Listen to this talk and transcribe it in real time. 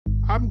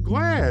I'm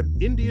glad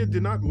India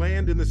did not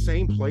land in the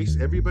same place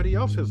everybody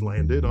else has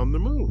landed on the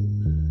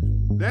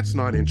moon. That's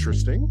not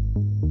interesting.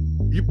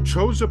 You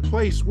chose a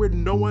place where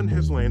no one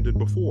has landed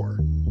before,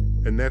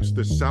 and that's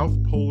the South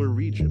Polar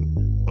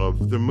region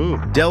of the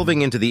moon.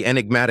 Delving into the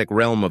enigmatic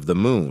realm of the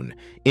moon,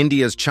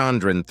 India's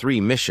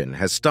Chandrayaan-3 mission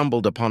has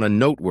stumbled upon a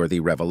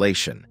noteworthy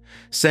revelation,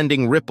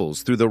 sending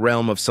ripples through the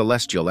realm of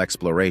celestial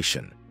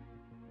exploration.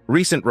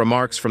 Recent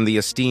remarks from the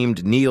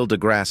esteemed Neil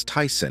deGrasse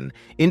Tyson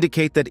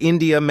indicate that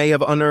India may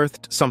have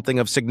unearthed something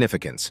of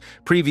significance,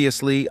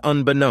 previously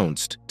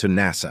unbeknownst to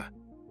NASA.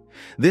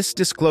 This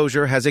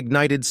disclosure has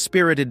ignited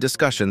spirited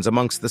discussions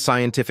amongst the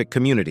scientific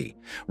community,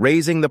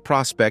 raising the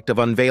prospect of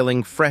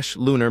unveiling fresh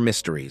lunar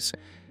mysteries.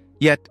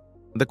 Yet,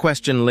 the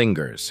question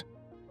lingers.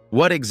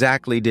 What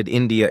exactly did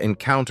India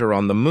encounter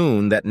on the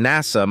moon that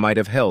NASA might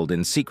have held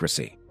in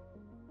secrecy?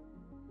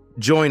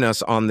 Join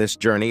us on this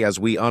journey as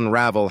we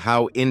unravel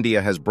how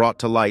India has brought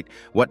to light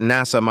what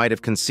NASA might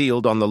have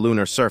concealed on the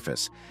lunar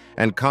surface,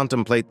 and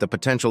contemplate the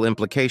potential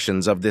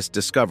implications of this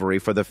discovery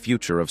for the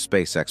future of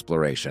space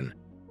exploration.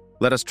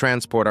 Let us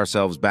transport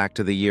ourselves back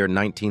to the year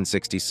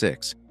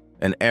 1966,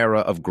 an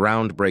era of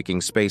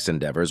groundbreaking space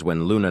endeavors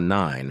when Luna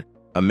 9,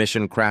 a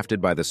mission crafted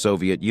by the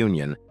Soviet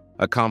Union,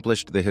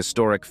 accomplished the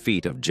historic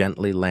feat of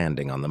gently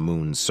landing on the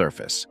moon's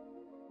surface.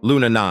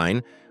 Luna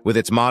 9, with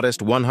its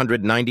modest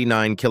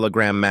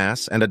 199-kilogram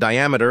mass and a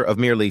diameter of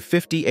merely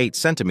 58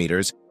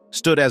 centimeters,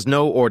 stood as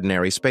no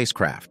ordinary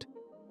spacecraft.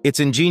 Its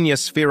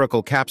ingenious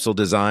spherical capsule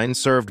design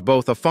served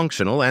both a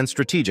functional and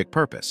strategic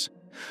purpose.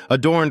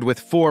 Adorned with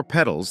 4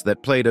 petals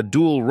that played a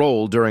dual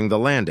role during the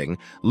landing,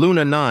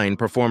 Luna 9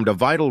 performed a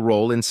vital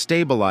role in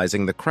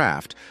stabilizing the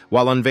craft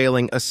while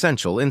unveiling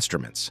essential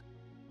instruments.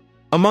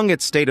 Among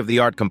its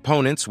state-of-the-art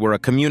components were a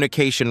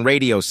communication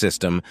radio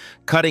system,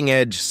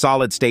 cutting-edge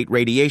solid-state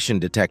radiation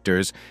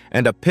detectors,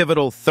 and a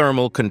pivotal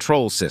thermal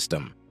control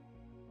system.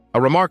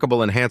 A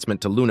remarkable enhancement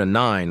to Luna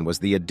 9 was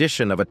the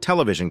addition of a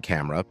television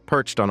camera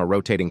perched on a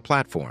rotating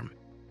platform.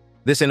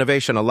 This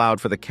innovation allowed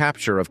for the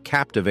capture of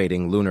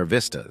captivating lunar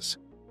vistas.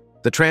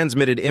 The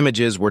transmitted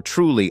images were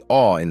truly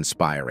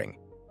awe-inspiring,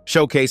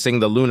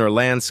 showcasing the lunar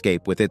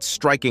landscape with its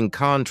striking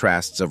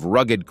contrasts of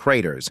rugged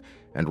craters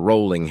and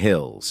rolling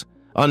hills,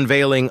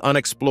 unveiling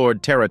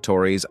unexplored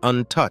territories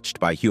untouched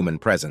by human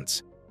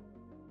presence.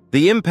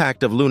 The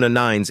impact of Luna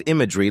 9's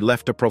imagery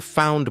left a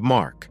profound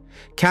mark,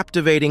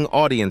 captivating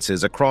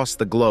audiences across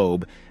the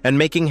globe and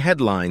making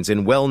headlines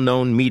in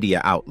well-known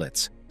media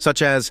outlets,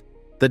 such as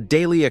the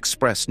Daily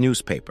Express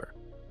newspaper.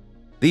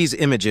 These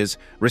images,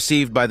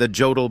 received by the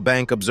Jodel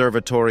Bank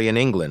Observatory in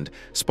England,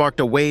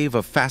 sparked a wave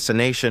of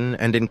fascination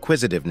and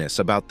inquisitiveness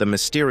about the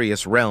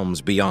mysterious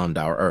realms beyond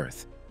our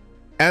Earth.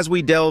 As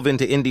we delve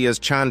into India's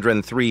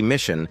Chandrayaan-3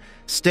 mission,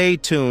 stay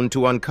tuned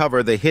to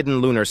uncover the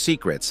hidden lunar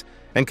secrets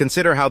and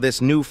consider how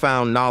this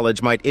newfound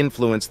knowledge might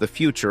influence the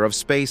future of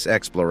space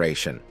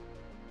exploration.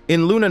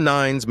 In Luna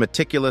 9's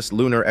meticulous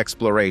lunar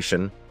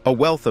exploration, a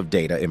wealth of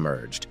data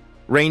emerged,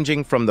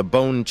 ranging from the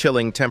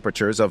bone-chilling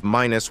temperatures of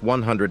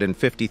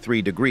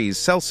 -153 degrees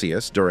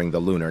Celsius during the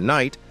lunar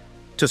night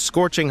to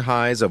scorching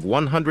highs of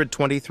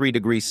 123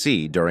 degrees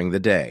C during the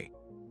day.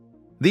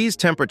 These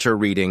temperature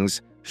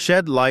readings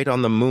shed light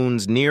on the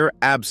moon's near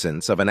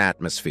absence of an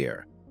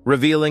atmosphere,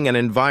 revealing an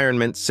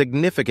environment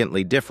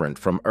significantly different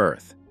from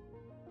Earth.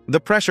 The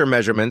pressure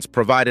measurements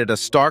provided a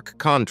stark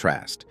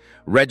contrast,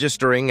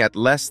 registering at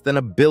less than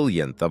a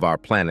billionth of our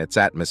planet's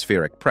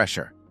atmospheric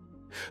pressure.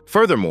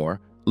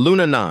 Furthermore,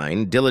 Luna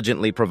 9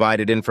 diligently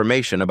provided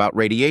information about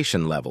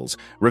radiation levels,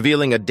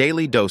 revealing a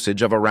daily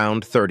dosage of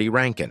around 30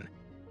 Rankine.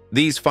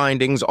 These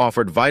findings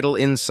offered vital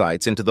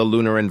insights into the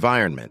lunar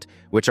environment,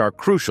 which are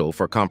crucial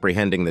for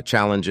comprehending the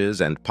challenges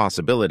and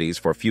possibilities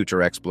for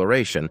future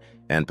exploration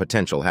and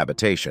potential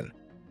habitation.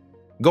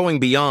 Going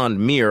beyond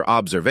mere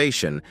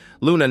observation,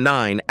 Luna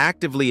 9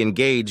 actively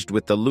engaged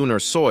with the lunar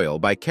soil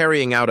by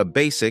carrying out a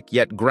basic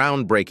yet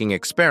groundbreaking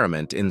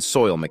experiment in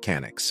soil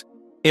mechanics.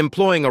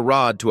 Employing a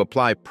rod to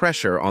apply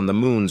pressure on the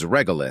moon's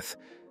regolith,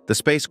 the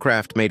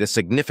spacecraft made a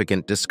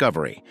significant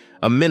discovery,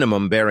 a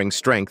minimum bearing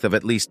strength of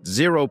at least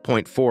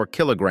 0.4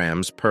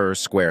 kilograms per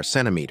square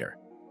centimeter.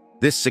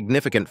 This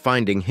significant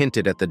finding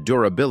hinted at the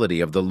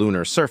durability of the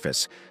lunar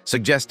surface,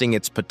 suggesting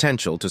its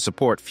potential to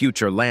support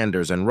future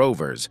landers and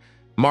rovers,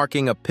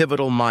 marking a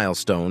pivotal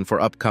milestone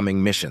for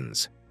upcoming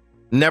missions.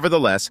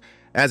 Nevertheless,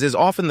 as is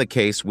often the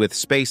case with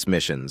space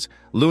missions,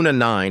 Luna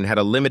 9 had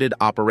a limited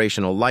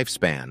operational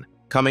lifespan,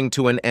 coming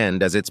to an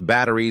end as its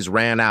batteries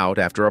ran out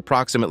after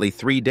approximately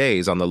 3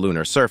 days on the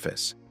lunar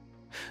surface.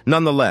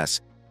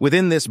 Nonetheless,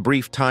 within this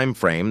brief time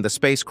frame, the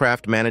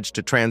spacecraft managed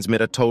to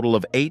transmit a total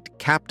of 8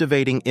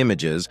 captivating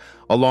images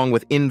along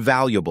with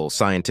invaluable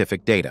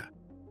scientific data.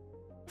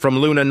 From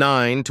Luna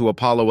 9 to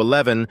Apollo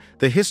 11,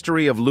 the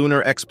history of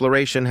lunar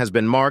exploration has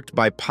been marked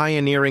by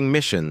pioneering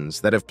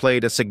missions that have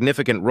played a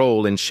significant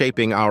role in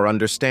shaping our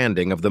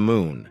understanding of the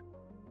moon.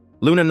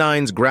 Luna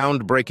 9's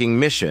groundbreaking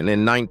mission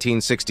in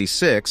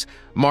 1966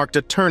 marked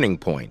a turning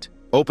point,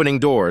 opening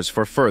doors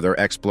for further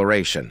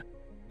exploration.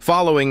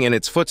 Following in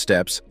its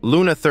footsteps,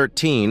 Luna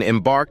 13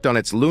 embarked on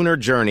its lunar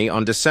journey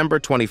on December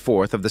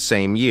 24th of the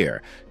same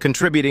year,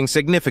 contributing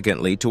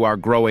significantly to our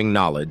growing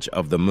knowledge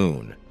of the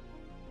Moon.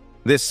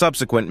 This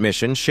subsequent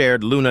mission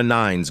shared Luna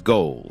 9's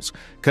goals,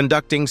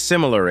 conducting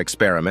similar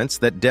experiments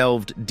that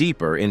delved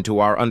deeper into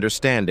our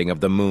understanding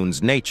of the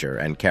Moon's nature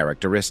and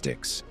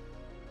characteristics.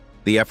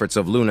 The efforts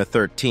of Luna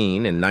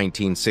 13 in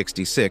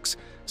 1966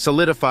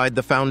 solidified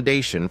the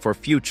foundation for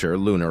future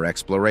lunar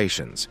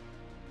explorations.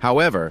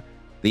 However,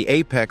 the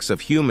apex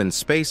of human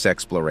space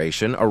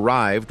exploration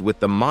arrived with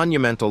the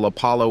monumental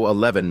Apollo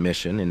 11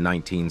 mission in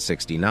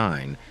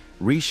 1969,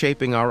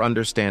 reshaping our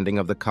understanding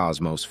of the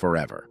cosmos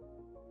forever.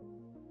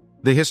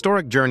 The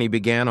historic journey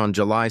began on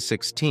July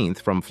 16th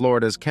from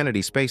Florida's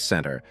Kennedy Space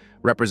Center,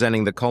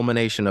 representing the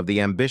culmination of the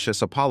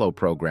ambitious Apollo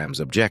program's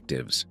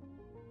objectives.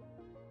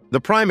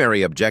 The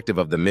primary objective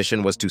of the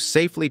mission was to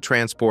safely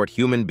transport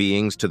human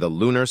beings to the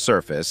lunar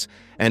surface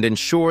and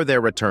ensure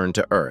their return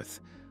to Earth,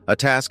 a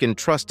task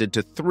entrusted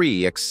to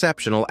 3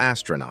 exceptional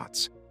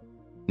astronauts.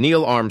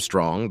 Neil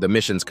Armstrong, the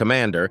mission's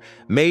commander,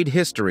 made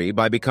history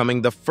by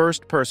becoming the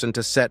first person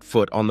to set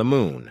foot on the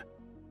Moon.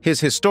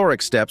 His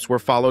historic steps were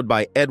followed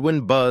by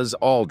Edwin Buzz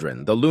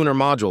Aldrin, the lunar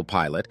module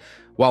pilot,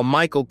 while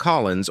Michael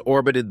Collins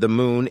orbited the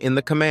Moon in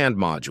the command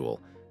module,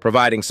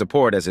 providing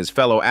support as his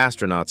fellow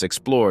astronauts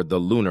explored the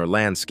lunar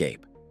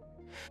landscape.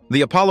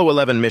 The Apollo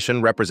 11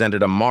 mission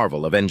represented a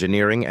marvel of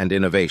engineering and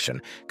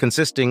innovation,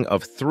 consisting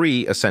of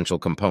 3 essential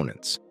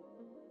components.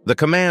 The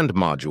command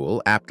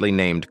module, aptly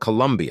named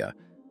Columbia,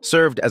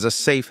 served as a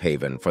safe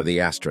haven for the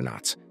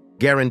astronauts,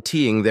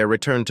 guaranteeing their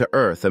return to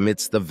Earth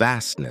amidst the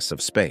vastness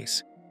of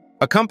space.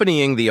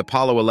 Accompanying the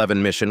Apollo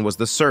 11 mission was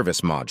the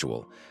service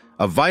module,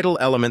 a vital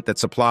element that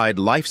supplied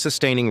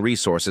life-sustaining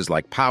resources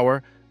like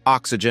power,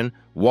 oxygen,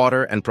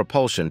 water, and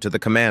propulsion to the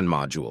command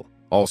module,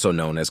 also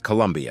known as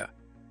Columbia.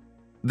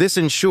 This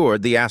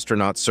ensured the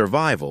astronauts'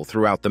 survival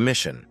throughout the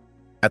mission.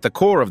 At the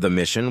core of the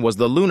mission was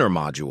the lunar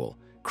module,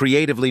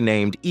 creatively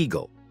named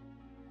Eagle.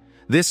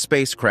 This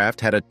spacecraft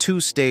had a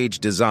 2-stage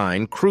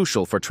design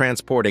crucial for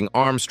transporting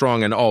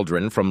Armstrong and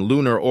Aldrin from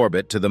lunar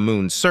orbit to the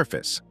Moon's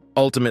surface,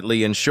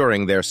 ultimately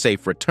ensuring their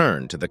safe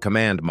return to the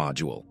command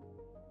module.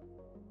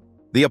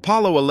 The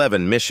Apollo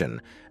 11 mission,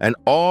 an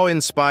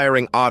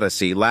awe-inspiring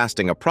odyssey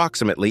lasting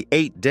approximately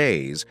 8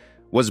 days,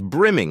 was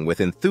brimming with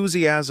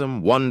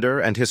enthusiasm, wonder,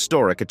 and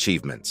historic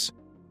achievements.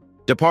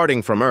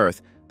 Departing from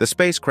Earth, the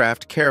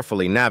spacecraft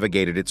carefully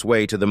navigated its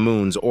way to the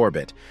Moon's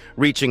orbit,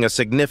 reaching a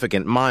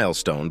significant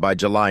milestone by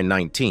July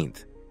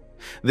 19th.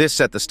 This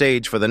set the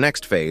stage for the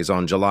next phase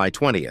on July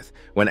 20th,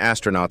 when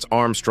astronauts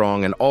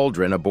Armstrong and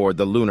Aldrin aboard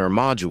the lunar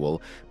module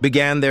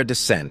began their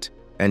descent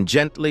and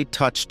gently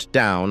touched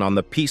down on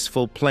the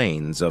peaceful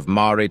plains of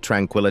Mare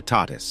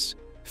Tranquillitatis,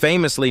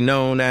 famously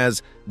known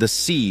as the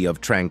Sea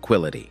of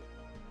Tranquility.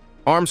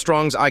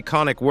 Armstrong's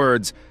iconic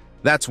words,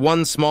 "That's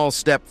one small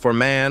step for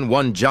man,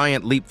 one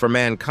giant leap for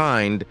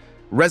mankind,"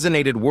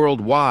 resonated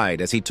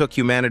worldwide as he took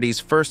humanity's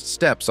first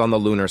steps on the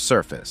lunar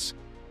surface.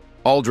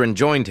 Aldrin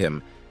joined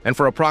him, and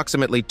for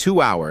approximately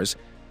 2 hours,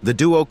 the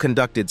duo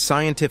conducted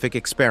scientific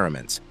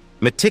experiments,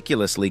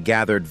 meticulously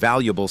gathered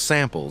valuable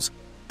samples,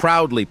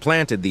 proudly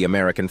planted the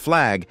American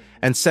flag,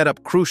 and set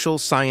up crucial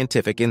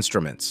scientific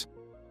instruments.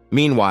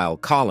 Meanwhile,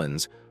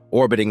 Collins,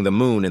 orbiting the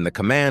Moon in the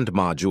command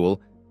module,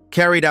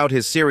 carried out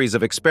his series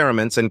of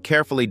experiments and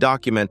carefully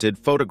documented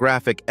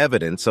photographic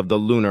evidence of the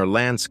lunar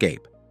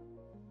landscape.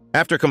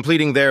 After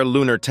completing their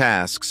lunar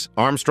tasks,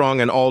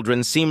 Armstrong and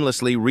Aldrin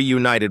seamlessly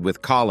reunited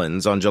with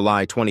Collins on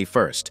July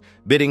 21st,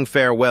 bidding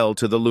farewell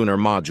to the lunar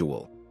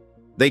module.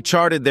 They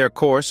charted their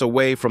course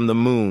away from the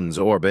Moon's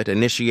orbit,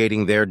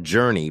 initiating their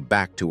journey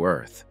back to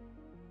Earth.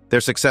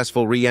 Their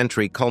successful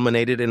re-entry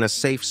culminated in a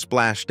safe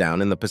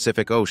splashdown in the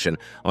Pacific Ocean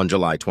on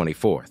July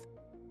 24th.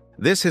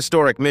 This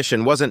historic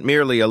mission wasn't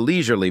merely a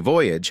leisurely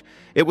voyage,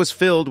 it was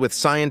filled with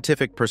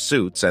scientific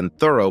pursuits and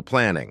thorough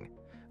planning.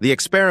 The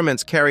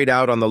experiments carried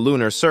out on the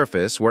lunar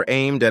surface were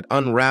aimed at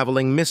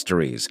unraveling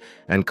mysteries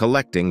and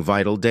collecting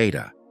vital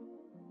data.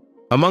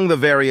 Among the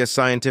various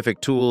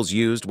scientific tools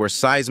used were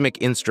seismic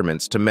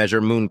instruments to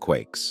measure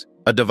moonquakes,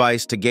 a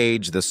device to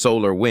gauge the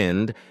solar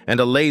wind,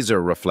 and a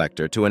laser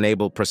reflector to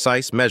enable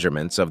precise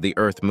measurements of the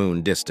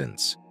Earth-Moon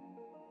distance.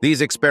 These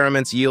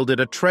experiments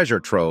yielded a treasure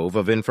trove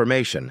of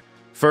information,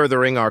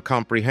 furthering our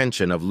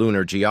comprehension of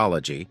lunar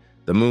geology,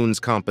 the Moon's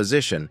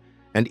composition,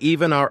 and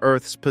even our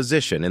Earth's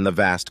position in the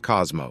vast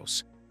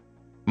cosmos.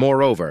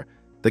 Moreover,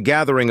 the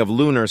gathering of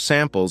lunar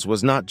samples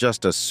was not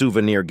just a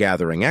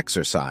souvenir-gathering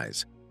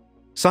exercise.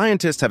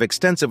 Scientists have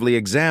extensively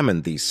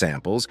examined these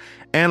samples,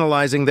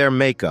 analyzing their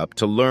makeup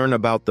to learn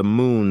about the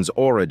Moon's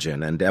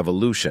origin and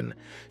evolution,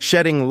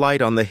 shedding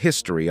light on the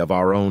history of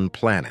our own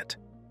planet.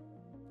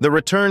 The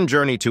return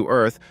journey to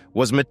Earth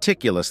was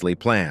meticulously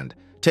planned,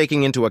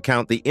 taking into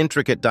account the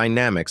intricate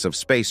dynamics of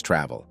space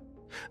travel.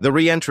 The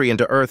re-entry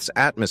into Earth's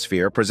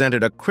atmosphere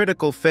presented a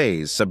critical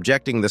phase,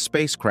 subjecting the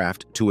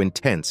spacecraft to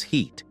intense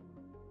heat.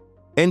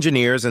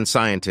 Engineers and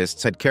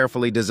scientists had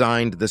carefully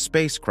designed the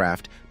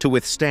spacecraft to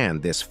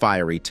withstand this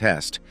fiery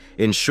test,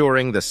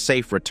 ensuring the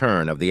safe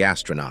return of the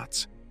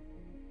astronauts.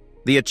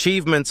 The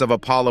achievements of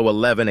Apollo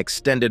 11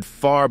 extended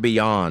far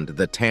beyond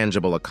the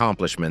tangible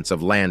accomplishments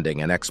of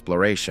landing and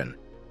exploration.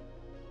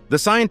 The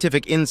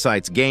scientific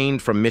insights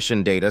gained from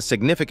mission data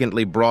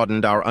significantly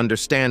broadened our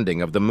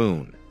understanding of the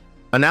Moon.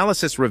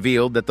 Analysis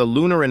revealed that the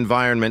lunar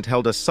environment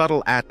held a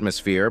subtle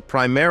atmosphere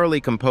primarily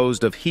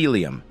composed of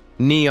helium,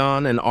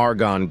 neon, and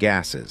argon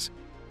gases.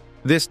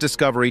 This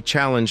discovery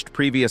challenged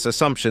previous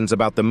assumptions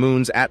about the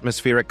Moon's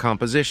atmospheric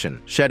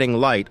composition, shedding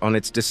light on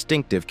its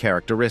distinctive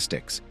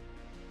characteristics.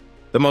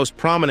 The most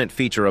prominent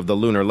feature of the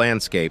lunar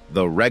landscape,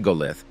 the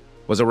regolith,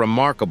 was a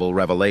remarkable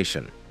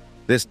revelation.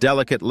 This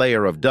delicate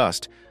layer of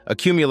dust,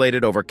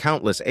 accumulated over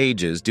countless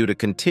ages due to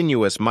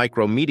continuous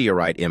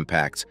micrometeorite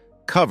impacts,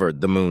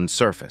 covered the Moon's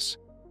surface.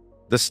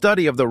 The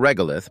study of the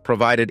regolith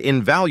provided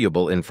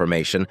invaluable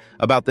information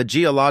about the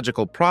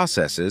geological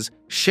processes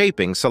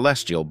shaping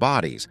celestial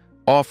bodies,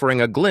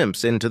 offering a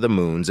glimpse into the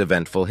Moon's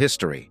eventful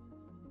history.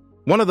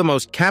 One of the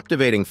most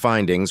captivating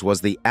findings was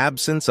the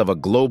absence of a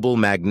global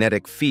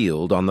magnetic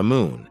field on the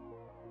Moon.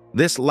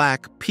 This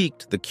lack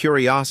piqued the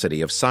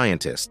curiosity of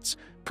scientists,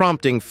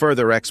 prompting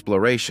further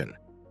exploration.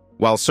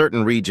 While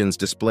certain regions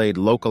displayed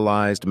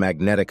localized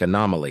magnetic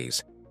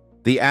anomalies,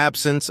 the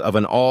absence of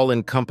an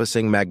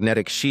all-encompassing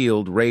magnetic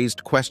shield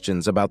raised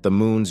questions about the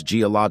Moon's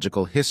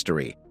geological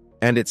history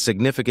and its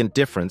significant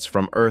difference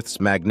from Earth's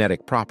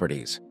magnetic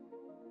properties.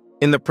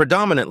 In the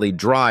predominantly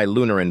dry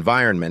lunar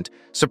environment,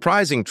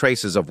 surprising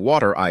traces of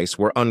water ice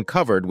were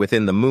uncovered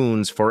within the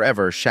Moon's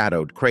forever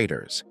shadowed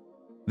craters.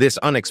 This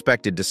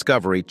unexpected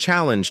discovery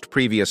challenged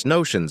previous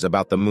notions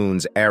about the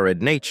Moon's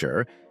arid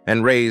nature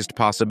and raised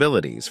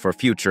possibilities for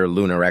future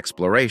lunar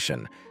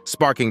exploration,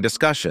 sparking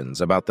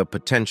discussions about the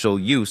potential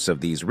use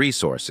of these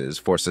resources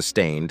for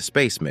sustained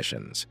space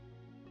missions.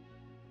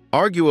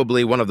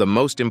 Arguably, one of the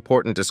most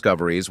important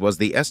discoveries was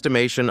the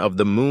estimation of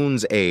the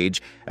Moon's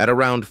age at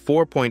around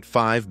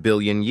 4.5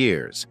 billion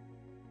years.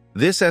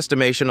 This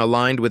estimation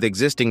aligned with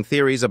existing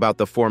theories about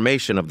the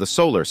formation of the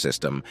solar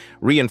system,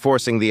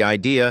 reinforcing the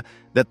idea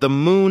that the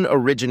Moon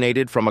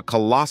originated from a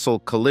colossal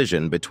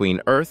collision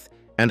between Earth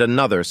and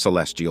another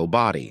celestial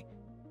body.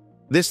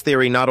 This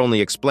theory not only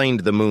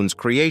explained the Moon's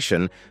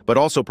creation, but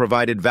also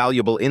provided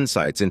valuable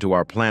insights into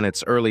our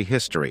planet's early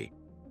history,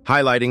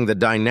 highlighting the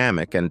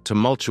dynamic and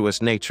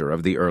tumultuous nature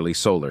of the early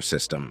solar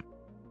system.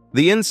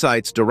 The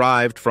insights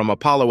derived from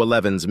Apollo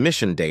 11's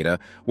mission data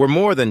were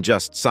more than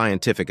just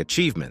scientific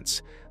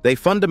achievements. They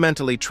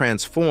fundamentally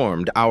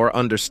transformed our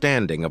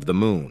understanding of the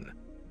Moon.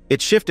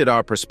 It shifted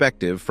our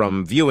perspective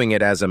from viewing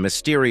it as a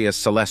mysterious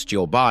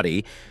celestial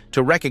body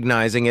to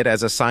recognizing it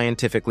as a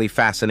scientifically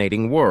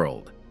fascinating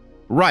world,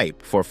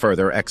 ripe for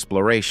further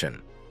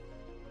exploration.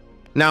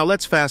 Now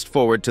let's fast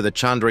forward to the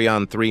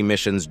Chandrayaan-3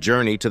 mission's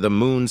journey to the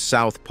Moon's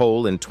South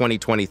Pole in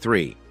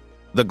 2023.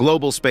 The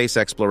global space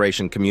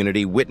exploration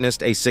community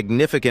witnessed a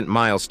significant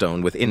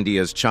milestone with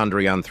India's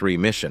Chandrayaan-3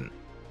 mission.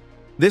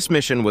 This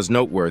mission was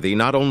noteworthy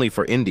not only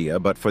for India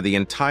but for the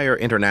entire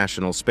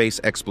international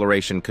space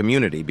exploration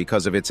community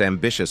because of its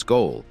ambitious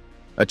goal,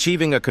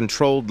 achieving a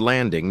controlled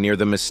landing near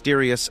the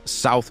mysterious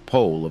South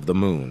Pole of the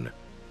Moon.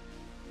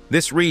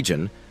 This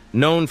region,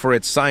 known for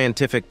its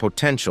scientific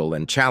potential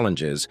and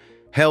challenges,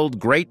 held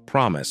great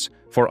promise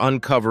for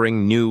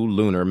uncovering new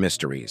lunar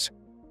mysteries.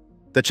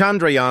 The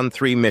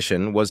Chandrayaan-3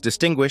 mission was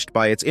distinguished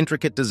by its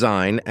intricate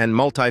design and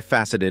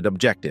multifaceted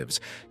objectives,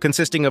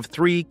 consisting of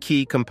 3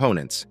 key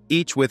components,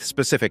 each with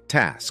specific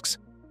tasks.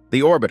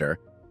 The orbiter,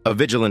 a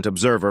vigilant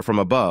observer from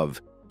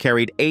above,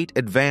 carried 8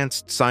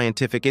 advanced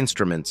scientific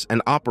instruments and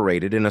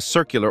operated in a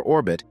circular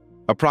orbit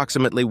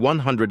approximately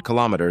 100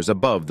 kilometers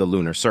above the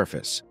lunar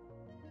surface.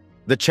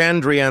 The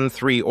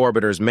Chandrayaan-3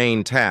 orbiter's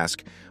main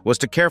task was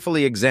to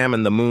carefully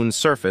examine the Moon's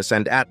surface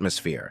and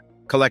atmosphere,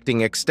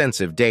 collecting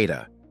extensive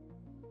data.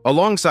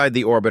 Alongside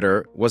the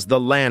orbiter was the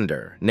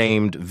lander,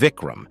 named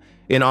Vikram,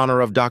 in honor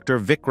of Dr.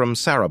 Vikram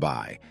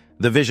Sarabhai,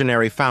 the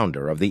visionary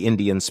founder of the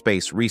Indian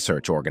Space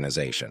Research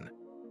Organization.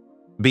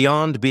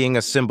 Beyond being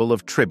a symbol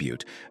of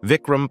tribute,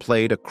 Vikram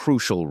played a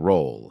crucial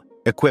role,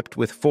 equipped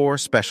with 4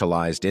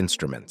 specialized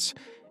instruments.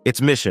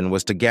 Its mission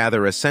was to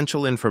gather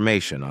essential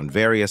information on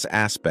various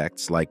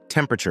aspects like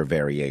temperature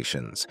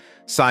variations,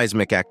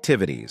 seismic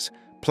activities,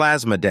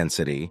 plasma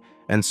density,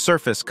 and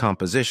surface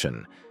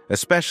composition,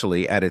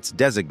 especially at its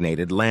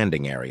designated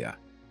landing area.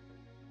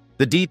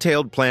 The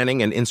detailed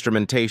planning and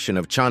instrumentation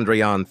of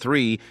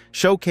Chandrayaan-3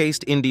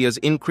 showcased India's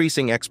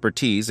increasing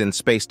expertise in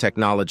space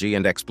technology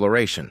and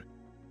exploration.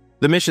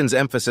 The mission's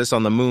emphasis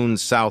on the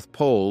Moon's South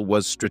Pole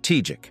was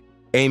strategic,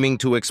 aiming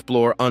to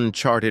explore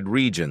uncharted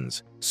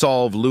regions,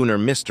 solve lunar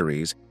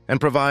mysteries, and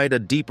provide a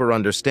deeper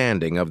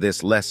understanding of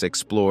this less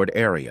explored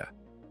area.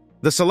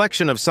 The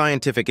selection of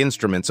scientific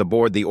instruments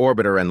aboard the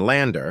orbiter and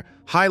lander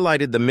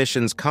highlighted the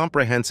mission's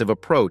comprehensive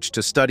approach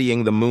to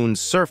studying the Moon's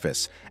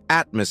surface,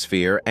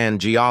 atmosphere, and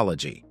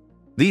geology.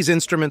 These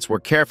instruments were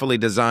carefully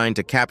designed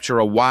to capture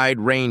a wide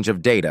range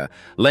of data,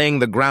 laying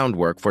the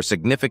groundwork for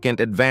significant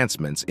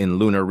advancements in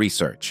lunar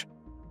research.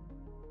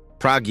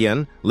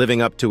 Pragyan, living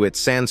up to its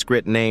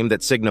Sanskrit name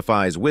that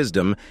signifies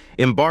wisdom,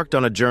 embarked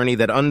on a journey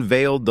that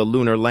unveiled the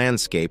lunar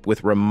landscape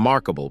with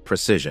remarkable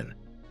precision.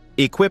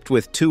 Equipped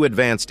with 2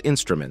 advanced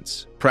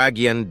instruments,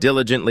 Pragyan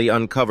diligently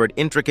uncovered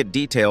intricate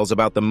details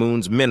about the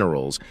moon's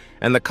minerals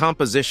and the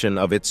composition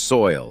of its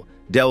soil,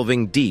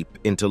 delving deep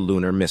into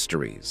lunar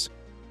mysteries.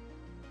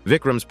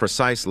 Vikram's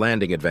precise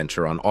landing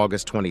adventure on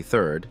August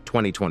 23,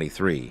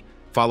 2023,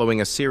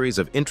 following a series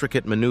of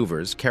intricate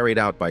maneuvers carried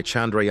out by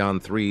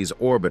Chandrayaan-3's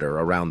orbiter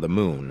around the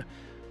moon,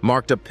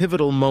 marked a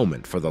pivotal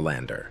moment for the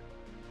lander.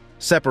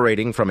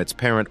 Separating from its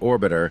parent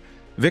orbiter,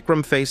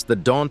 Vikram faced the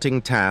daunting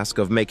task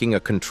of making a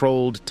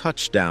controlled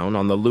touchdown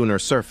on the lunar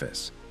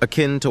surface,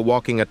 akin to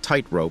walking a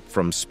tightrope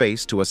from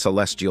space to a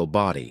celestial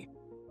body.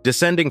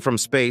 Descending from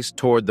space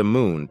toward the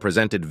moon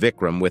presented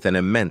Vikram with an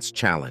immense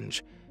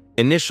challenge.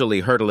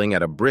 Initially hurtling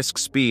at a brisk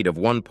speed of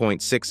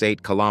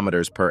 1.68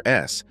 kilometers per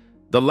s,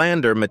 the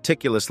lander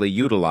meticulously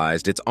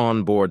utilized its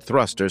onboard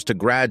thrusters to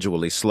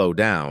gradually slow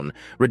down,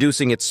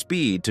 reducing its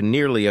speed to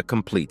nearly a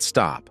complete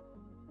stop.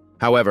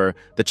 However,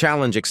 the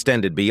challenge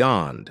extended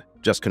beyond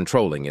just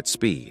controlling its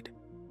speed.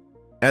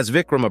 As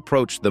Vikram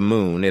approached the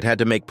moon, it had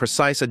to make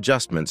precise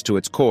adjustments to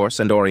its course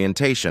and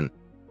orientation,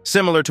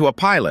 similar to a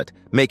pilot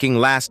making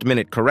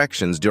last-minute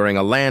corrections during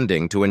a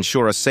landing to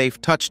ensure a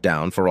safe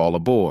touchdown for all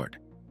aboard.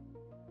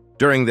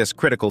 During this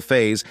critical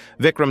phase,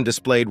 Vikram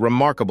displayed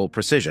remarkable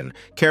precision,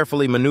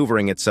 carefully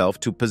maneuvering itself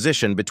to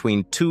position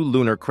between 2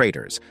 lunar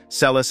craters,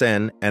 Celis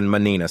N and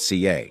Manina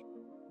Ca.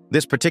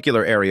 This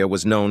particular area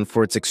was known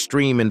for its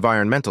extreme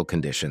environmental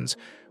conditions,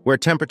 where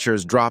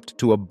temperatures dropped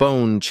to a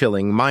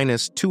bone-chilling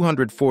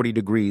 -240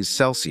 degrees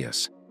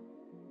Celsius.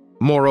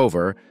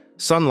 Moreover,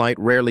 sunlight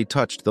rarely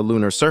touched the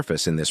lunar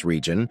surface in this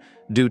region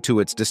due to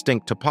its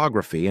distinct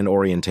topography and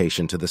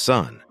orientation to the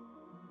sun.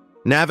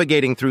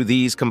 Navigating through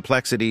these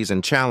complexities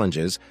and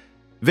challenges,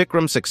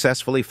 Vikram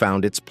successfully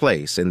found its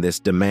place in this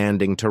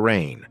demanding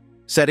terrain,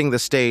 setting the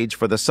stage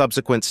for the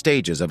subsequent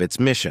stages of its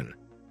mission.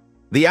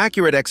 The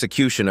accurate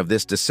execution of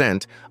this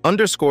descent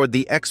underscored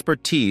the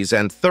expertise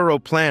and thorough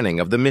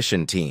planning of the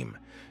mission team,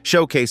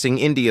 showcasing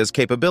India's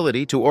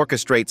capability to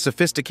orchestrate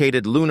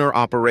sophisticated lunar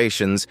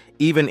operations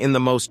even in the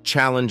most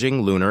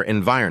challenging lunar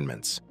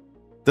environments.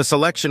 The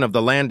selection of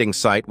the landing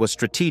site was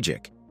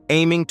strategic,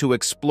 aiming to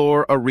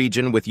explore a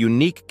region with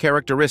unique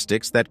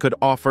characteristics that could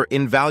offer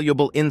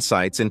invaluable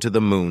insights into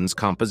the moon's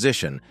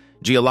composition,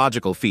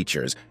 geological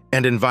features,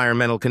 and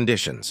environmental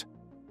conditions.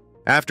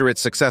 After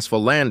its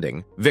successful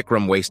landing,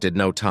 Vikram wasted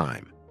no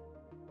time.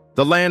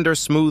 The lander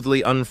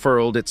smoothly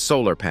unfurled its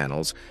solar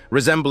panels,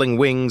 resembling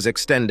wings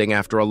extending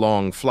after a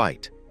long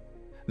flight.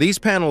 These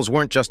panels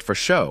weren't just for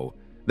show,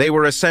 they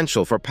were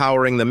essential for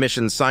powering the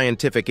mission's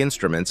scientific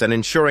instruments and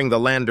ensuring the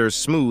lander's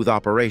smooth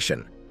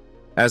operation.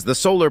 As the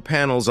solar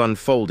panels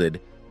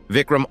unfolded,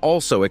 Vikram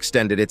also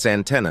extended its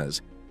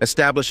antennas,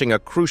 establishing a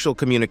crucial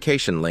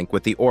communication link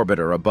with the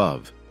orbiter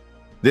above.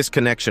 This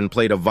connection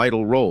played a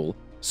vital role,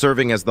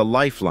 serving as the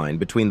lifeline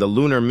between the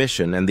lunar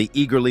mission and the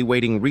eagerly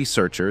waiting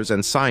researchers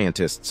and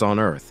scientists on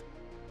Earth.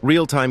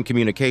 Real-time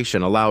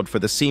communication allowed for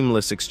the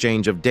seamless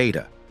exchange of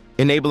data,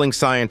 enabling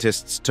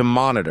scientists to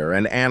monitor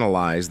and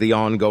analyze the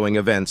ongoing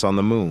events on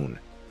the moon.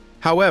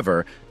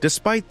 However,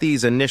 despite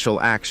these initial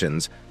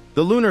actions,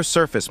 the lunar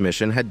surface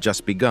mission had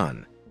just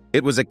begun.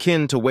 It was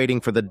akin to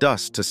waiting for the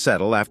dust to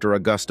settle after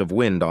a gust of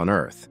wind on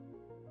Earth.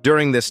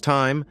 During this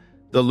time,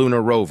 the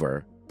lunar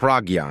rover,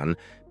 Pragyan,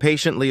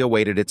 patiently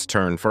awaited its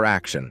turn for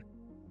action.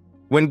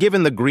 When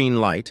given the green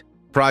light,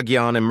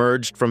 Pragyan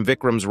emerged from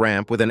Vikram's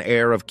ramp with an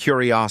air of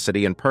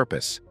curiosity and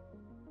purpose.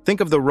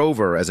 Think of the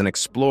rover as an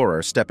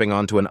explorer stepping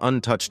onto an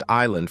untouched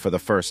island for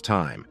the first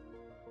time.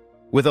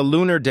 With a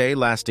lunar day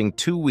lasting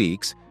 2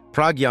 weeks,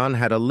 Pragyan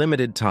had a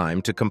limited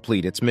time to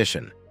complete its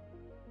mission.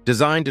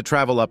 Designed to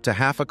travel up to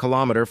half a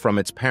kilometer from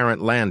its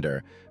parent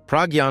lander,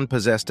 Pragyan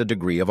possessed a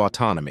degree of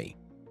autonomy.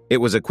 It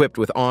was equipped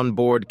with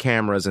onboard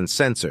cameras and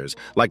sensors,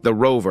 like the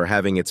rover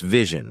having its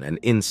vision and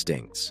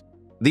instincts.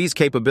 These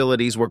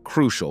capabilities were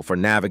crucial for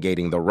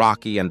navigating the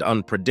rocky and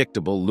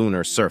unpredictable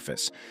lunar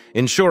surface,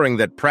 ensuring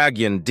that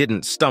Pragyan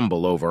didn't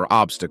stumble over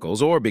obstacles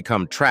or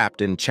become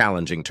trapped in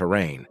challenging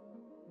terrain.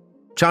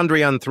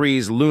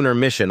 Chandrayaan-3's lunar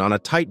mission on a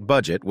tight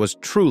budget was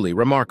truly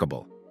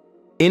remarkable.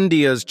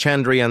 India's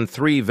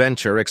Chandrayaan-3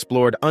 venture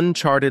explored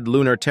uncharted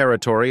lunar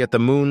territory at the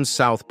moon's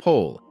south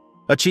pole,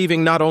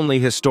 achieving not only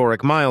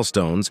historic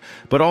milestones,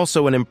 but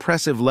also an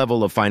impressive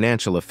level of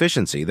financial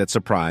efficiency that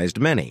surprised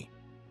many.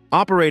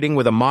 Operating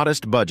with a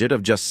modest budget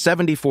of just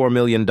 $74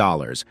 million,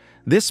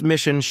 this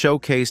mission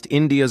showcased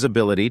India's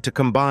ability to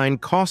combine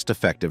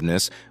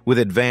cost-effectiveness with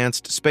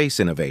advanced space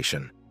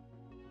innovation.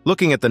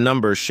 Looking at the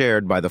numbers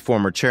shared by the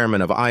former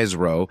chairman of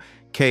ISRO,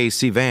 K.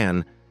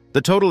 Sivan,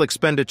 the total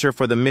expenditure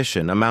for the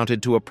mission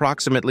amounted to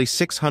approximately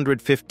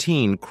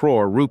 615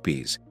 crore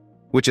rupees,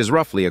 which is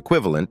roughly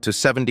equivalent to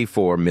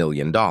 $74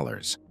 million.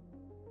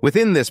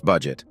 Within this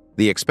budget,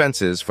 the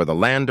expenses for the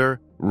lander,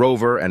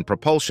 rover, and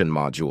propulsion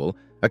module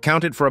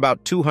accounted for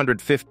about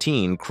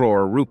 215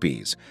 crore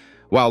rupees,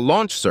 while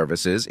launch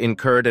services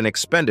incurred an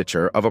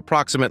expenditure of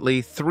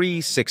approximately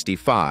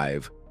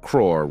 365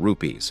 crore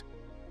rupees.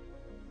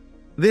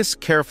 This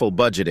careful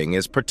budgeting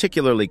is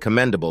particularly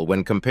commendable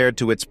when compared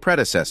to its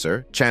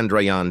predecessor,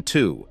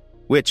 Chandrayaan-2,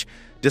 which,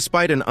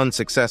 despite an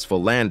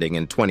unsuccessful landing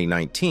in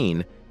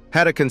 2019,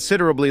 had a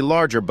considerably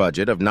larger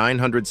budget of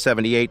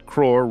 978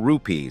 crore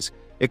rupees,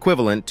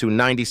 equivalent to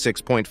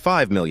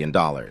 $96.5 million.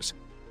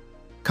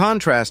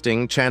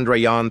 Contrasting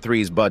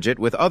Chandrayaan-3's budget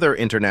with other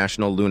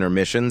international lunar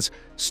missions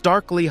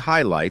starkly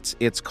highlights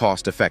its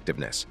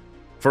cost-effectiveness.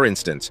 For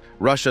instance,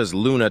 Russia's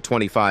Luna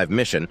 25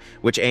 mission,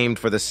 which aimed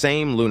for the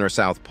same lunar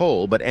South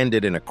Pole but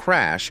ended in a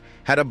crash,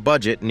 had a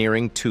budget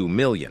nearing $2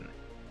 million.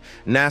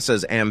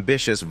 NASA's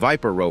ambitious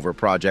Viper rover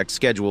project,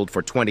 scheduled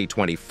for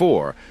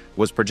 2024,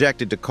 was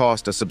projected to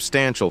cost a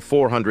substantial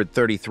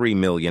 $433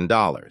 million.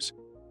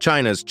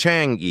 China's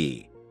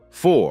Chang'e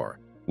 4,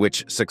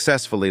 which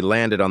successfully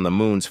landed on the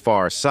moon's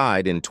far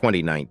side in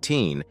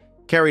 2019,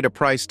 carried a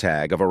price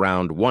tag of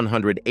around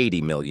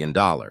 $180 million.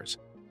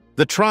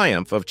 The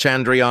triumph of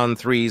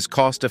Chandrayaan-3's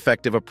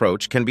cost-effective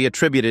approach can be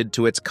attributed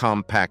to its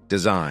compact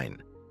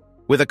design.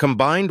 With a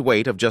combined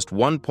weight of just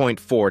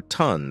 1.4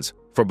 tons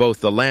for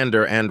both the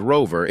lander and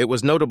rover, it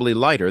was notably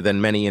lighter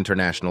than many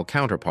international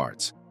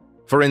counterparts.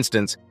 For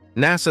instance,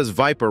 NASA's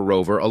Viper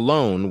rover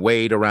alone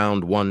weighed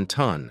around 1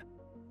 ton.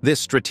 This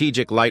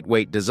strategic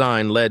lightweight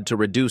design led to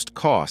reduced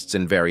costs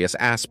in various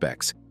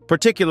aspects,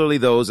 particularly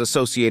those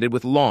associated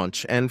with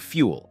launch and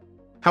fuel.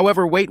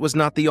 However, weight was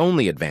not the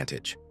only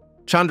advantage.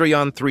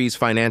 Chandrayaan-3's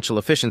financial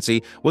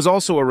efficiency was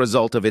also a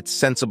result of its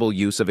sensible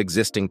use of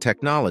existing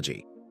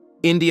technology.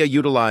 India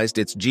utilized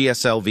its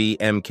GSLV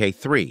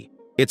Mk3,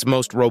 its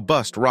most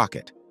robust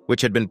rocket,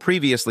 which had been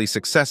previously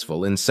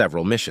successful in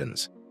several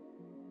missions.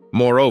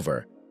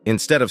 Moreover,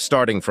 instead of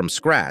starting from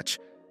scratch,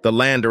 the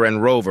lander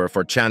and rover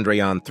for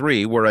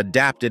Chandrayaan-3 were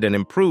adapted and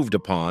improved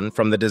upon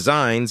from the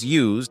designs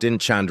used in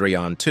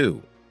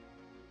Chandrayaan-2.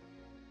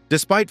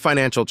 Despite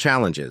financial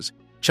challenges,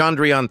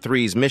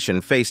 Chandrayaan-3's mission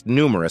faced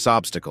numerous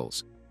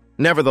obstacles.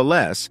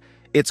 Nevertheless,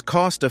 its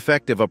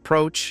cost-effective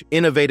approach,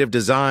 innovative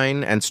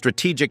design, and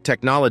strategic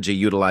technology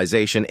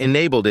utilization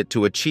enabled it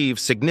to achieve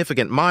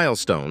significant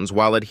milestones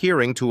while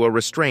adhering to a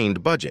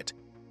restrained budget,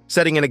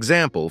 setting an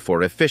example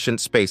for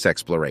efficient space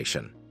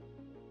exploration.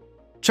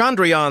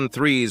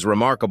 Chandrayaan-3's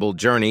remarkable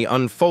journey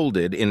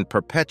unfolded in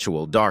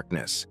perpetual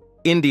darkness.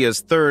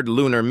 India's third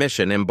lunar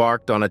mission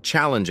embarked on a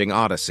challenging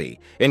odyssey,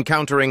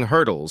 encountering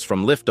hurdles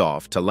from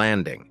liftoff to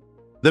landing.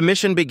 The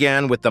mission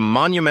began with the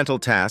monumental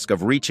task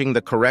of reaching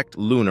the correct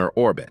lunar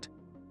orbit.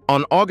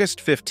 On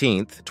August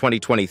 15,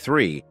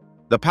 2023,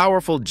 the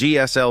powerful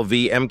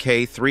GSLV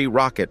Mk3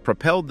 rocket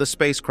propelled the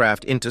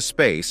spacecraft into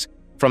space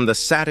from the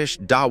Satish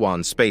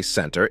Dhawan Space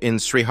Center in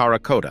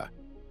Sriharikota.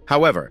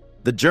 However,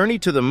 the journey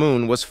to the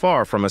moon was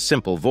far from a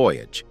simple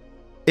voyage.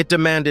 It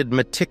demanded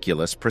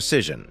meticulous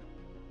precision.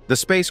 The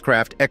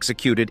spacecraft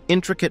executed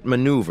intricate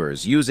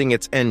maneuvers using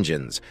its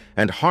engines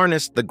and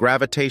harnessed the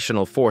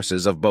gravitational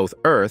forces of both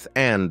Earth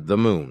and the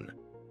moon.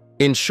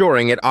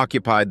 Ensuring it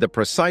occupied the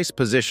precise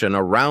position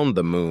around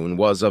the moon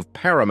was of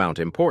paramount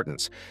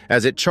importance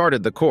as it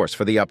charted the course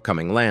for the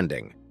upcoming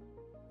landing.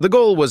 The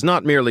goal was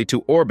not merely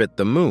to orbit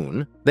the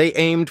moon, they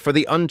aimed for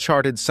the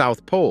uncharted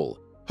South Pole,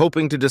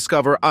 hoping to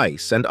discover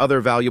ice and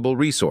other valuable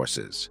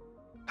resources.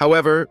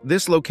 However,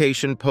 this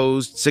location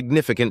posed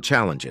significant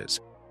challenges: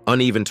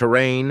 uneven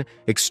terrain,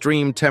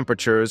 extreme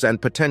temperatures,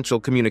 and potential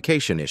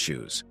communication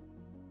issues.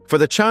 For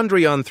the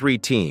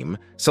Chandrayaan-3 team,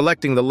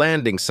 selecting the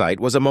landing site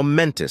was a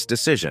momentous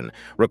decision,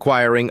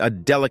 requiring a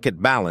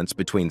delicate balance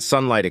between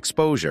sunlight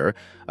exposure,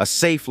 a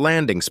safe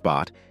landing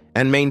spot,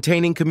 and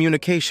maintaining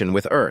communication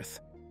with Earth.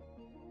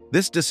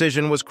 This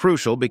decision was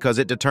crucial because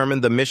it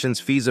determined the mission's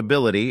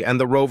feasibility and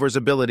the rover's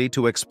ability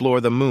to explore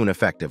the moon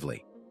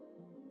effectively.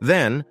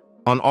 Then,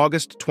 on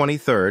August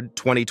 23,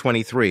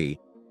 2023,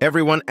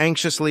 everyone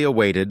anxiously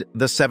awaited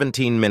the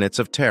 17 minutes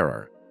of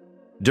terror.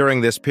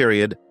 During this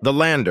period, the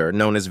lander,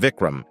 known as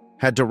Vikram,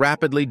 had to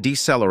rapidly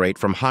decelerate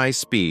from high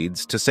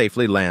speeds to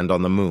safely land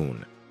on the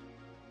moon.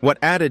 What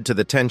added to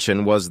the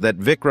tension was that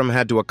Vikram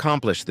had to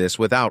accomplish this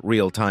without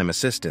real-time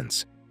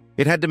assistance.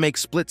 It had to make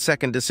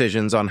split-second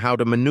decisions on how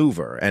to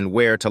maneuver and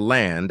where to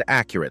land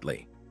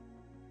accurately.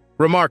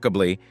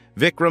 Remarkably,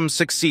 Vikram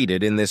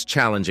succeeded in this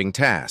challenging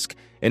task,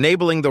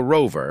 enabling the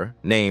rover,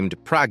 named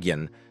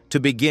Pragyan, to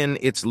begin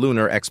its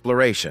lunar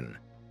exploration.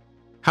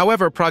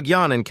 However,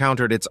 Pragyan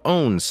encountered its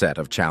own set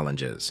of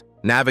challenges.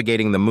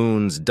 Navigating the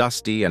moon's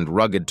dusty and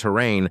rugged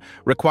terrain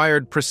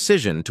required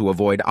precision to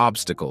avoid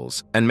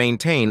obstacles and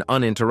maintain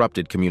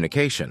uninterrupted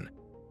communication.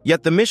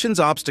 Yet the mission's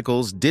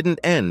obstacles didn't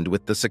end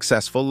with the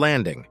successful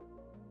landing.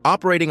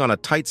 Operating on a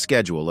tight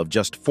schedule of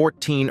just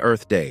 14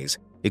 Earth days,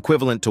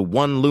 equivalent to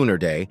 1 lunar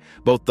day,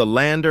 both the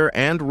lander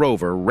and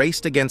rover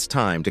raced against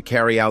time to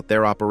carry out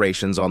their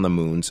operations on the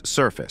moon's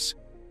surface.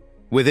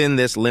 Within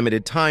this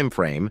limited time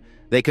frame,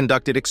 they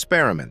conducted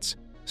experiments,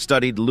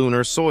 studied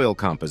lunar soil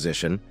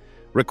composition,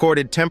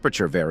 recorded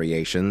temperature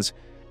variations,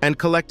 and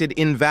collected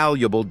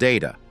invaluable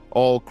data,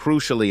 all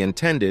crucially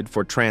intended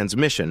for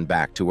transmission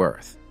back to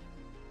Earth.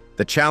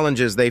 The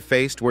challenges they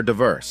faced were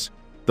diverse.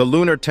 The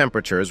lunar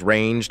temperatures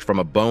ranged from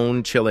a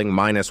bone-chilling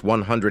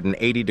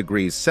 -180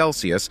 degrees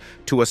Celsius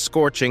to a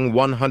scorching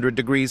 100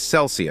 degrees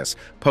Celsius,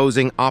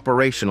 posing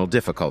operational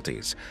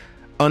difficulties.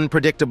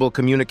 Unpredictable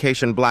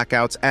communication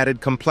blackouts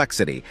added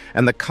complexity,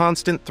 and the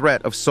constant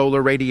threat of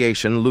solar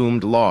radiation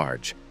loomed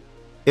large.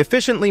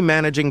 Efficiently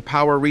managing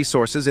power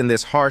resources in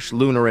this harsh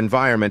lunar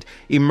environment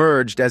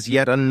emerged as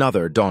yet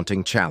another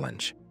daunting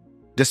challenge.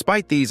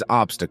 Despite these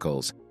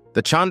obstacles,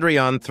 the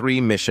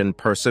Chandrayaan-3 mission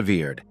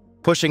persevered,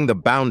 pushing the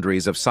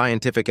boundaries of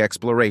scientific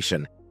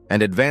exploration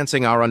and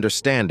advancing our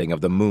understanding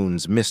of the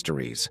moon's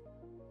mysteries.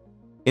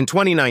 In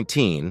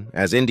 2019,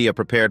 as India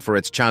prepared for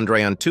its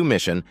Chandrayaan-2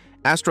 mission,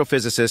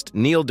 astrophysicist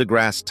Neil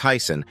deGrasse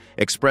Tyson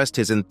expressed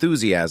his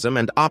enthusiasm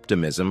and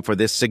optimism for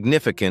this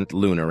significant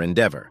lunar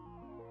endeavor.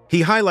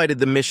 He highlighted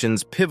the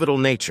mission's pivotal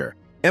nature,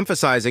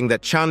 emphasizing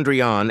that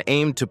Chandrayaan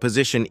aimed to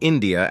position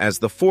India as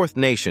the fourth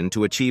nation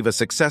to achieve a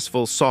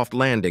successful soft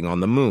landing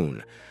on the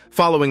moon,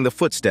 following the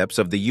footsteps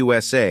of the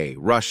USA,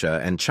 Russia,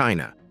 and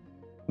China.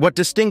 What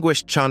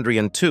distinguished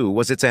Chandrayaan-2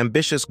 was its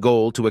ambitious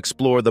goal to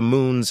explore the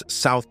moon's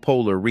south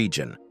polar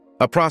region,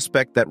 a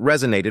prospect that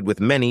resonated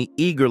with many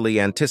eagerly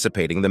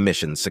anticipating the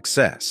mission's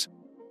success.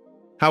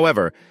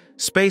 However,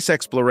 space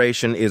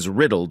exploration is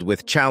riddled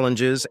with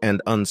challenges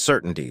and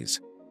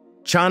uncertainties.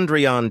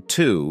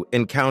 Chandrayaan-2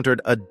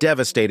 encountered a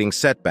devastating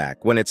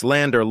setback when its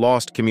lander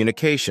lost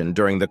communication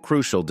during the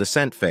crucial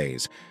descent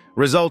phase,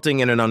 resulting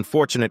in an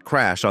unfortunate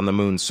crash on the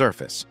moon's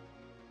surface.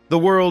 The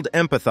world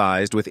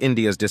empathized with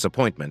India's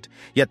disappointment,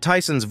 yet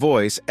Tyson's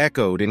voice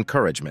echoed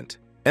encouragement,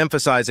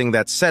 emphasizing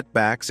that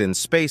setbacks in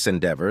space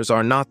endeavors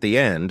are not the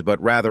end,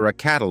 but rather a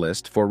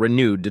catalyst for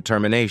renewed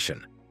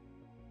determination.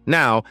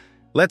 Now,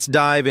 let's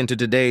dive into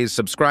today's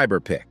subscriber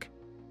pick.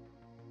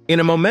 In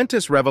a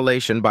momentous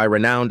revelation by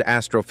renowned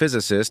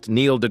astrophysicist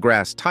Neil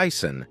deGrasse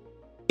Tyson,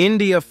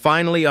 India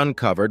finally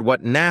uncovered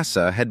what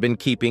NASA had been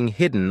keeping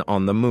hidden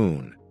on the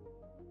moon.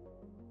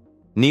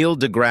 Neil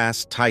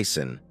deGrasse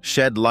Tyson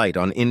shed light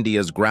on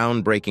India's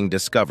groundbreaking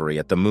discovery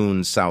at the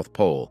moon's south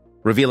pole,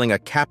 revealing a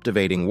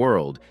captivating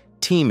world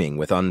teeming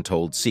with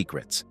untold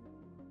secrets.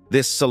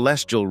 This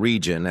celestial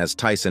region, as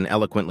Tyson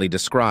eloquently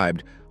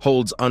described,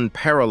 holds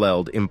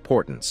unparalleled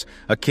importance,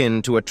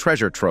 akin to a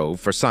treasure trove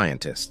for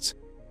scientists.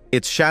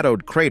 Its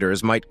shadowed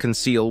craters might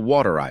conceal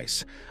water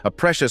ice, a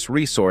precious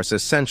resource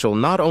essential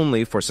not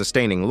only for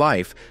sustaining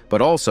life,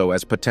 but also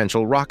as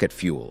potential rocket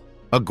fuel,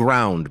 a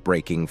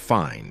groundbreaking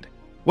find.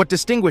 What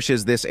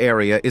distinguishes this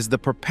area is the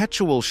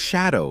perpetual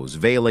shadows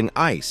veiling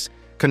ice,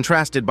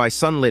 contrasted by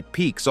sunlit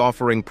peaks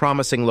offering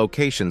promising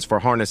locations for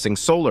harnessing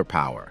solar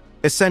power,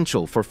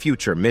 essential for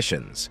future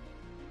missions.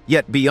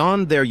 Yet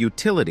beyond their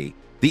utility,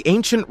 the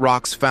ancient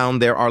rocks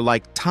found there are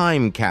like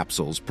time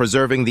capsules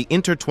preserving the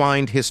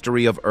intertwined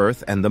history of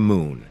Earth and the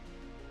Moon.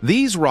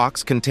 These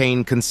rocks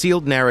contain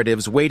concealed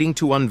narratives waiting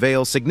to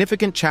unveil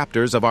significant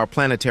chapters of our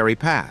planetary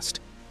past.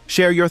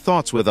 Share your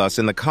thoughts with us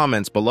in the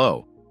comments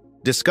below.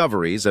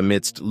 Discoveries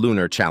amidst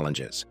lunar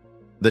challenges.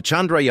 The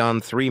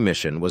Chandrayaan-3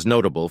 mission was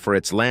notable for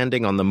its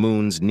landing on the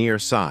moon's near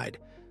side,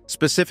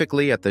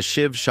 specifically at the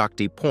Shiv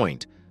Shakti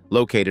point,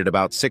 located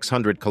about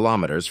 600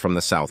 kilometers from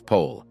the South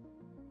Pole.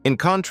 In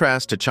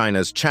contrast to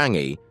China's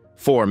Chang'e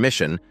 4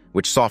 mission,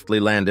 which softly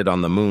landed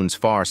on the moon's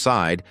far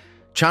side,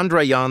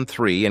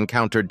 Chandrayaan-3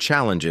 encountered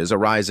challenges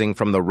arising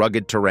from the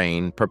rugged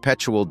terrain,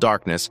 perpetual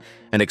darkness,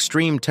 and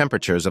extreme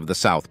temperatures of the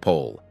South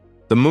Pole.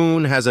 The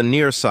moon has a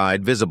near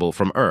side visible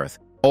from Earth,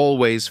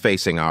 always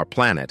facing our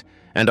planet,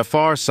 and a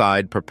far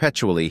side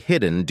perpetually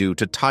hidden due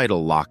to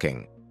tidal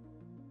locking.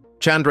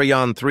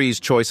 Chandrayaan-3's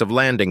choice of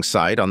landing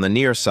site on the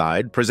near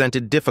side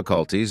presented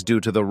difficulties due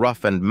to the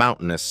rough and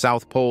mountainous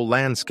South Pole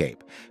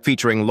landscape,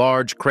 featuring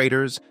large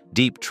craters,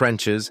 deep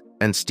trenches,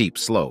 and steep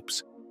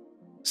slopes.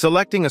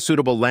 Selecting a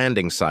suitable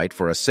landing site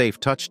for a safe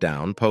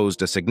touchdown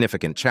posed a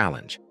significant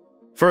challenge.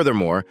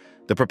 Furthermore,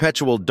 the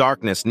perpetual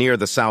darkness near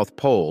the South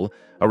Pole,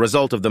 a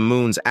result of the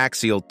moon's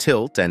axial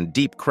tilt and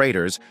deep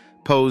craters,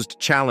 posed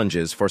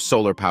challenges for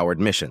solar-powered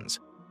missions.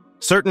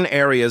 Certain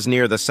areas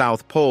near the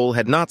South Pole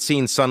had not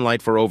seen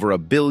sunlight for over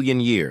 1 billion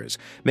years,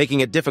 making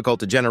it difficult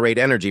to generate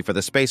energy for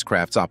the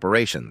spacecraft's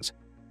operations.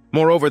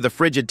 Moreover, the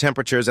frigid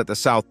temperatures at the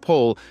South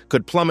Pole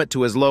could plummet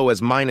to as low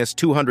as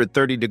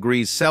 -230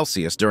 degrees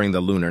Celsius during the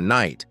lunar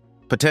night,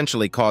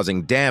 potentially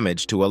causing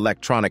damage to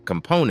electronic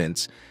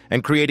components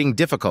and creating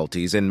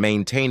difficulties in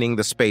maintaining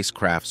the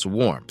spacecraft's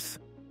warmth.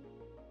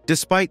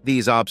 Despite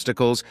these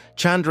obstacles,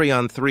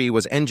 Chandrayaan-3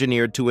 was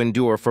engineered to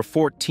endure for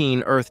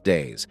 14 Earth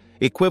days,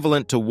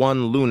 equivalent to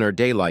 1 lunar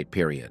daylight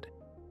period.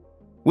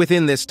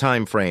 Within this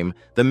time frame,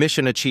 the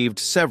mission achieved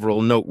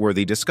several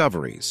noteworthy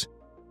discoveries.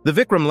 The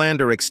Vikram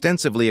lander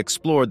extensively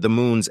explored the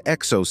moon's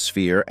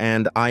exosphere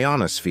and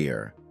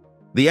ionosphere.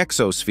 The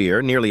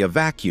exosphere, nearly a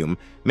vacuum,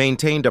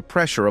 maintained a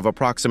pressure of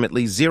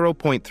approximately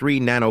 0.3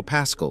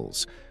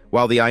 nanopascals,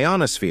 while the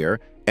ionosphere,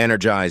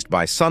 energized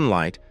by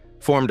sunlight,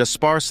 formed a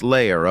sparse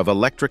layer of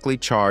electrically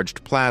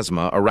charged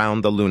plasma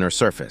around the lunar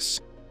surface.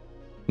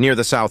 Near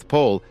the South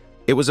Pole,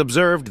 it was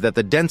observed that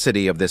the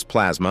density of this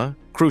plasma,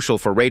 crucial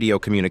for radio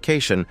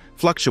communication,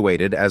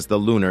 fluctuated as the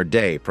lunar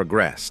day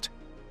progressed.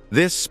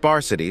 This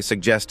sparsity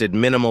suggested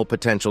minimal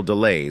potential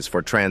delays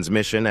for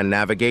transmission and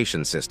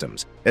navigation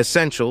systems,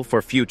 essential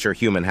for future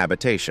human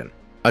habitation.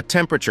 A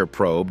temperature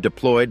probe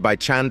deployed by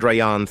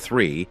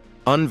Chandrayaan-3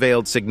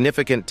 unveiled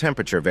significant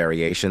temperature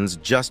variations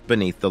just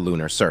beneath the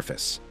lunar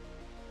surface.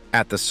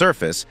 At the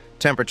surface,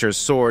 temperatures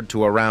soared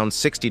to around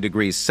 60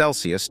 degrees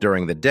Celsius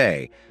during the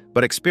day,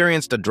 but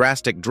experienced a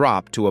drastic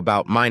drop to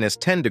about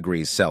 -10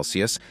 degrees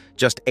Celsius,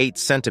 just 8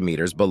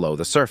 centimeters below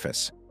the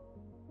surface.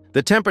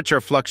 The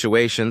temperature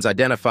fluctuations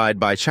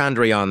identified by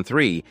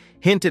Chandrayaan-3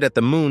 hinted at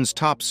the moon's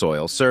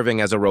topsoil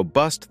serving as a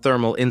robust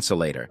thermal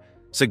insulator,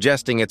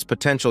 suggesting its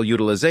potential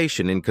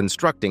utilization in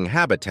constructing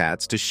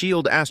habitats to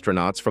shield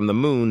astronauts from the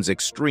moon's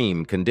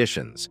extreme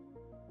conditions.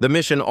 The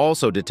mission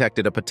also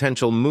detected a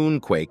potential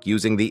moonquake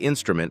using the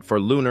instrument for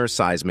lunar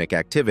seismic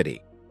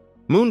activity.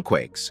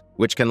 Moonquakes,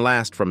 which can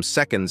last from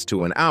seconds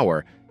to an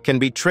hour, can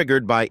be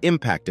triggered by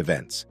impact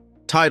events,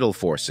 tidal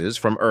forces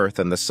from Earth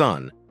and the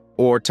Sun,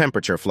 or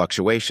temperature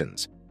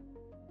fluctuations.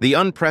 The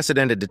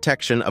unprecedented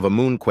detection of a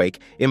moonquake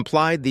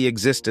implied the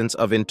existence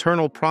of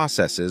internal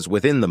processes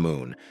within the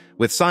moon,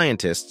 with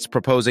scientists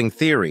proposing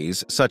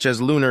theories such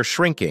as lunar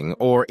shrinking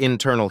or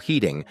internal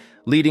heating,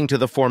 leading to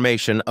the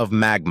formation of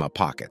magma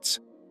pockets.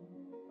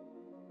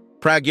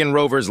 Pragyan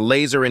rover's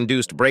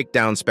laser-induced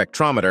breakdown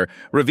spectrometer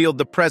revealed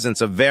the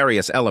presence of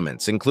various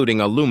elements,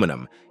 including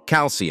aluminum,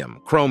 calcium,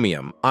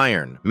 chromium,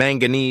 iron,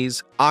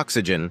 manganese,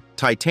 oxygen,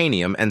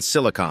 titanium, and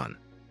silicon.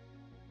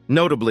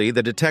 Notably,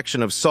 the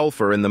detection of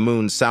sulfur in the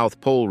moon's South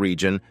Pole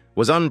region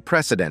was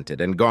unprecedented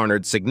and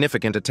garnered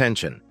significant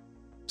attention.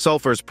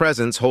 Sulfur's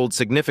presence holds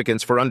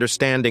significance for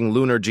understanding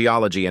lunar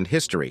geology and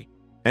history,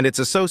 and its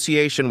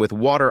association with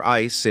water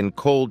ice in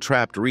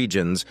cold-trapped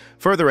regions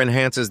further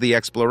enhances the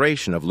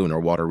exploration of lunar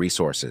water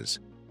resources.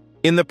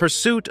 In the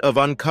pursuit of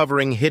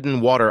uncovering hidden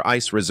water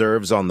ice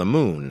reserves on the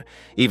moon,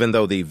 even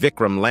though the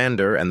Vikram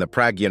lander and the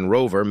Pragyan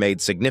rover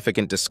made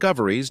significant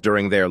discoveries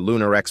during their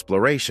lunar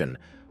exploration,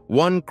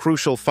 one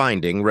crucial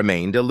finding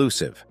remained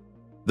elusive: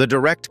 the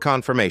direct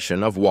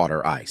confirmation of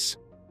water ice.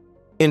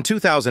 In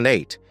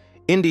 2008,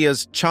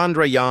 India's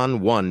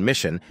Chandrayaan-1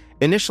 mission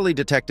initially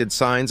detected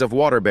signs of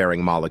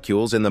water-bearing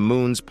molecules in the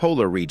moon's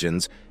polar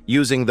regions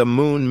using the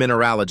Moon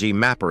Mineralogy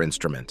Mapper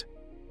instrument.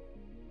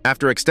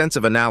 After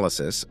extensive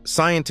analysis,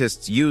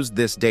 scientists used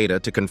this data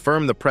to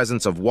confirm the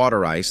presence of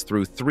water ice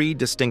through 3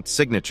 distinct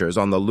signatures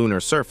on the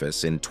lunar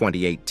surface in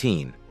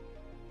 2018.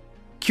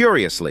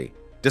 Curiously,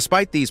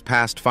 despite these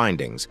past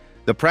findings,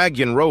 the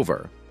Pragyan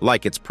rover,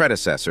 like its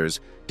predecessors,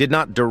 did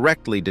not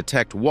directly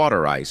detect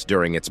water ice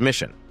during its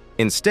mission.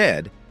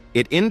 Instead,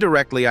 it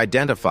indirectly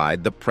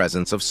identified the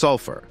presence of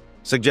sulfur,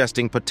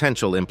 suggesting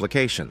potential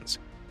implications.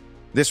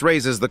 This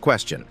raises the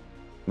question: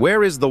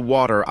 where is the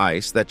water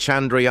ice that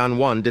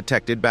Chandrayaan-1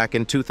 detected back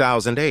in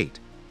 2008?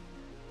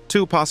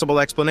 2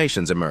 possible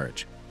explanations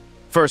emerge.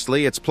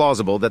 Firstly, it's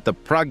plausible that the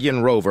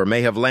Pragyan rover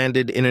may have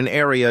landed in an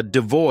area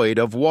devoid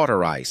of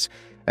water ice,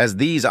 as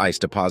these ice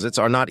deposits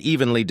are not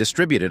evenly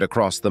distributed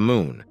across the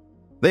moon.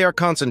 They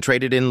are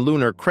concentrated in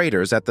lunar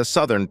craters at the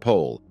southern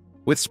pole,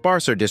 with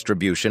sparser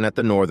distribution at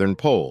the northern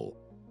pole.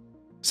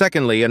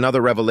 Secondly,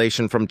 another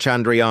revelation from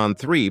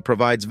Chandrayaan-3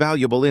 provides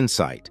valuable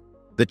insight.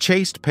 The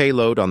chased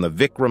payload on the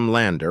Vikram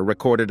lander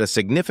recorded a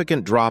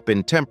significant drop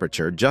in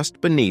temperature just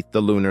beneath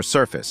the lunar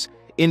surface,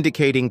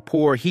 indicating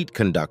poor heat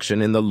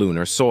conduction in the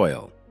lunar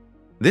soil.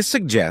 This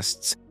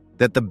suggests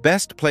that the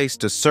best place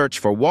to search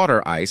for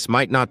water ice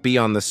might not be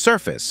on the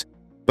surface,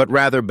 but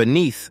rather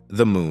beneath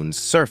the moon's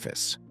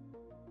surface.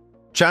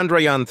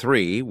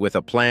 Chandrayaan-3, with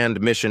a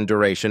planned mission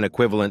duration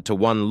equivalent to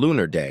 1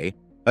 lunar day,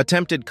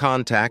 attempted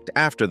contact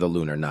after the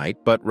lunar night,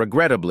 but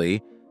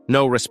regrettably,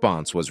 no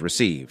response was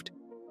received.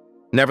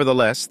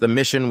 Nevertheless, the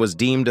mission was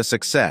deemed a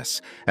success,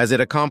 as it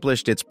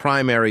accomplished its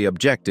primary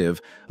objective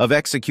of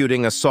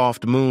executing a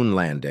soft moon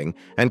landing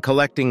and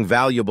collecting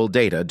valuable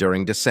data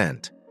during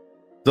descent.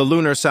 The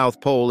lunar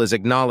South Pole is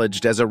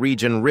acknowledged as a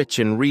region rich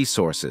in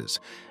resources,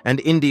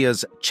 and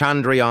India's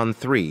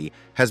Chandrayaan-3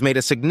 has made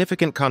a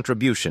significant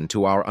contribution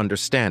to our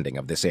understanding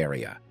of this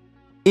area.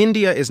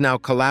 India is now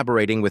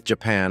collaborating with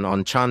Japan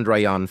on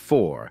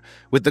Chandrayaan-4,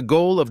 with the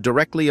goal of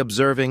directly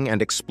observing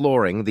and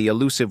exploring the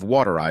elusive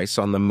water ice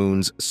on the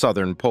moon's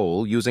southern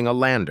pole using a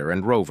lander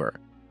and rover.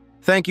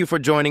 Thank you for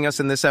joining us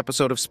in this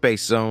episode of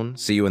Space Zone.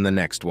 See you in the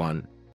next one.